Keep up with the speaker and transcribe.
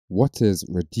What is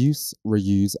Reduce,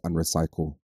 Reuse and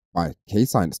Recycle by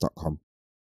KayScience.com.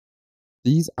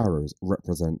 These arrows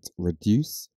represent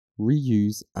reduce,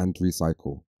 reuse and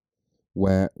recycle,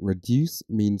 where reduce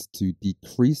means to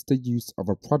decrease the use of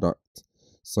a product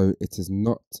so it is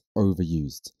not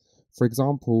overused. For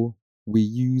example, we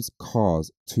use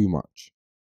cars too much.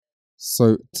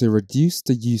 So to reduce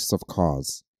the use of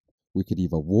cars, we could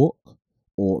either walk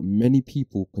or many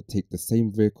people could take the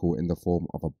same vehicle in the form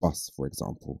of a bus, for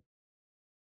example.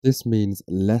 This means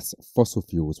less fossil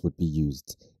fuels would be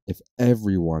used if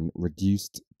everyone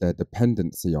reduced their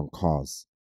dependency on cars.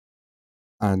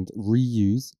 And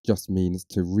reuse just means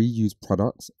to reuse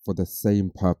products for the same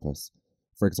purpose.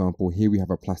 For example, here we have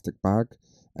a plastic bag,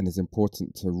 and it's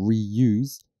important to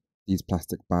reuse these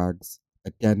plastic bags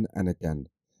again and again,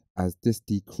 as this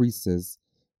decreases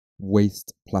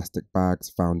waste plastic bags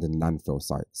found in landfill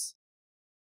sites.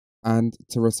 And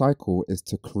to recycle is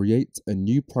to create a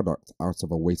new product out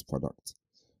of a waste product.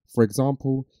 For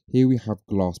example, here we have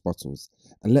glass bottles,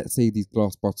 and let's say these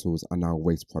glass bottles are now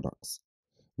waste products.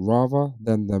 Rather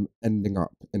than them ending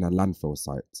up in a landfill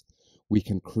site, we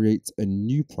can create a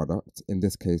new product, in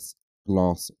this case,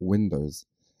 glass windows,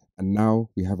 and now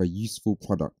we have a useful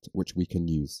product which we can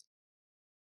use.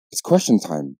 It's question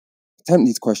time. Attempt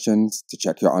these questions to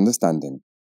check your understanding.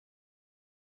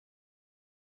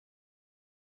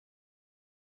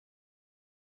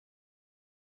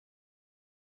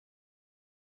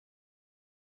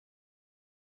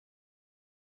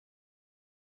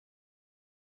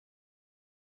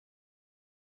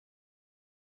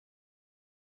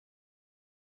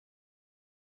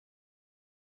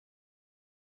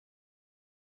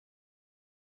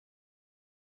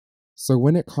 So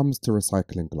when it comes to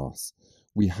recycling glass,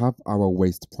 we have our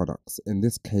waste products, in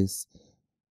this case,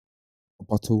 a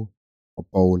bottle, a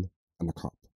bowl, and a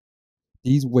cup.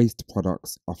 These waste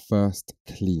products are first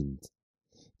cleaned.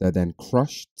 They're then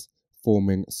crushed,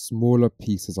 forming smaller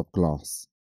pieces of glass.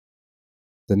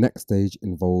 The next stage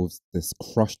involves this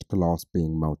crushed glass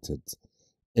being melted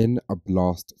in a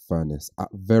blast furnace at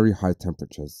very high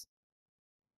temperatures.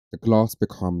 The glass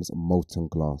becomes molten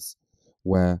glass,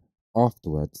 where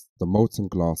afterwards the molten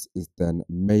glass is then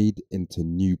made into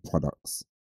new products,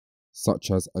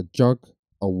 such as a jug,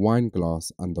 a wine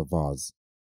glass, and a vase.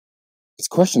 It's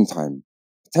question time.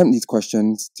 Attempt these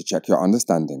questions to check your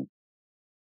understanding.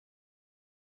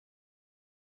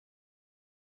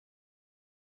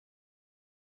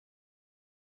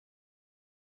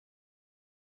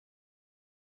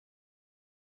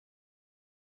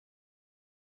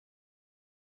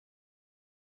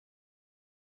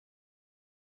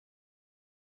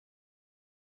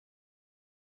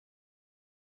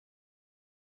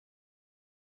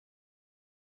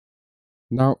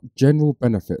 Now, general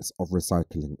benefits of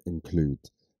recycling include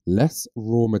less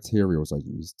raw materials are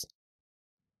used.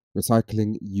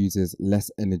 Recycling uses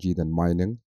less energy than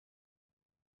mining.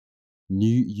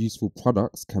 New useful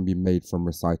products can be made from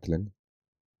recycling.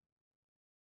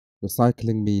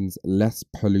 Recycling means less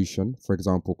pollution, for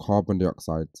example, carbon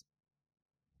dioxide.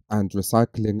 And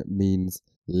recycling means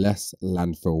less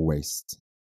landfill waste.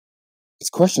 It's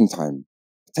question time.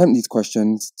 Attempt these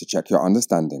questions to check your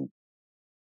understanding.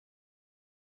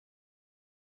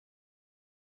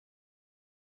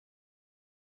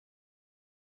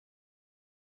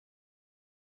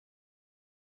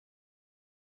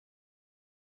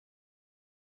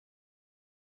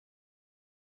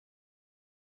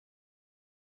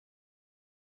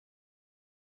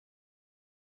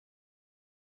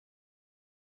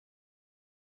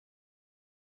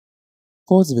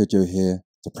 Pause the video here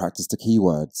to practice the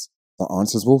keywords. The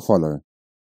answers will follow.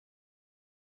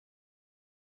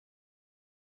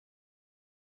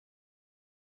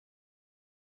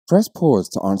 Press pause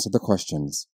to answer the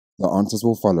questions. The answers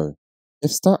will follow.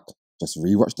 If stuck, just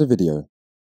rewatch the video.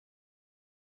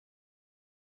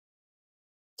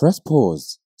 Press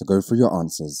pause to go through your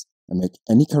answers and make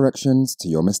any corrections to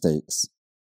your mistakes.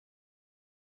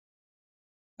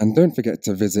 And don't forget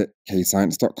to visit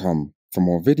KayScience.com for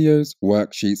more videos,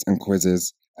 worksheets and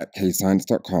quizzes at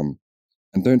KayScience.com.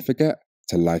 And don't forget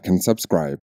to like and subscribe.